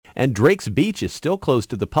And Drake's Beach is still closed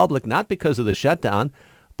to the public, not because of the shutdown,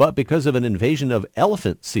 but because of an invasion of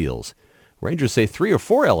elephant seals. Rangers say 3 or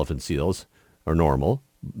 4 elephant seals are normal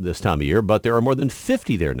this time of year, but there are more than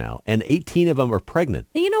 50 there now, and 18 of them are pregnant.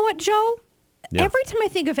 You know what, Joe? Yeah. Every time I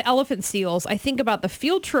think of elephant seals, I think about the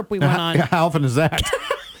field trip we went on. How often is that?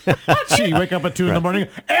 Gee, you wake up at 2 in the morning.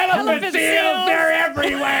 Elephant seals, they're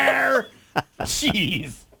everywhere.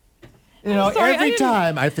 Jeez. You know, Sorry, every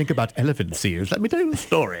time I think about elephant seals, let me tell you a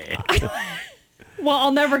story. Well,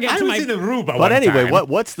 I'll never get I to was my... in Aruba But anyway,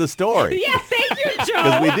 what's the story? Yeah, thank you, Joe.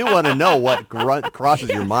 Because we do want to know what crosses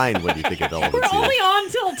your mind when you think of elephant We're seals. only on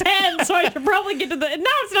till 10, so I should probably get to the... Now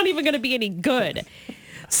it's not even going to be any good.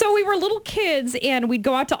 So we were little kids, and we'd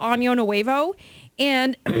go out to Año Nuevo,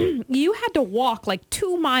 and you had to walk like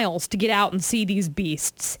 2 miles to get out and see these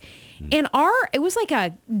beasts. And it was like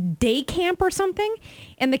a day camp or something,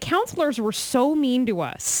 and the counselors were so mean to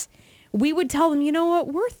us. We would tell them, you know what,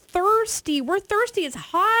 we're thirsty. We're thirsty. It's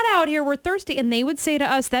hot out here. We're thirsty. And they would say to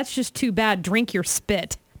us, that's just too bad. Drink your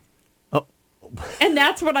spit. Oh. And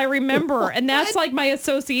that's what I remember. And that's like my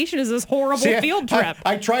association is this horrible field trip.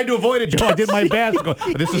 I tried to avoid it, Joe. I did my best.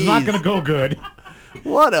 This is not going to go good.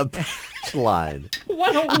 What a line.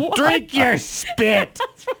 What? Drink your spit,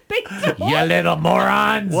 That's what they told you little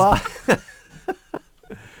morons. Well,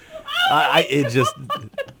 it just...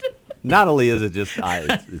 Not only is it just,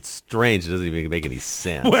 it's strange, it doesn't even make any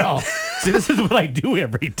sense. Well, see, this is what I do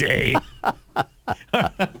every day.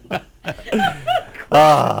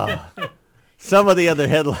 Some of the other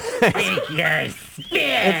headlines. Drink your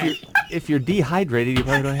spit. If you're dehydrated, you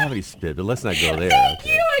probably don't have any spit, but let's not go there. Thank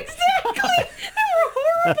you, exactly. They were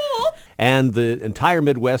horrible. And the entire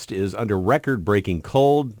Midwest is under record-breaking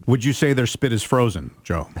cold. Would you say their spit is frozen,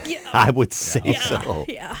 Joe? I would say so.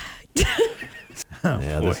 Yeah.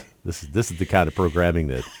 Yeah, this is the kind of programming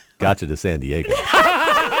that got you to San Diego. They're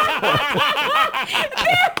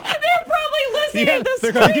probably listening to this.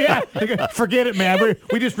 They're gonna, forget it, man.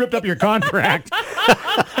 We just ripped up your contract. What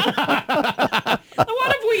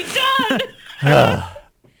have we done?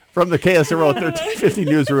 From the KSRO 1350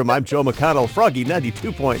 newsroom, I'm Joe McConnell, Froggy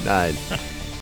 92.9.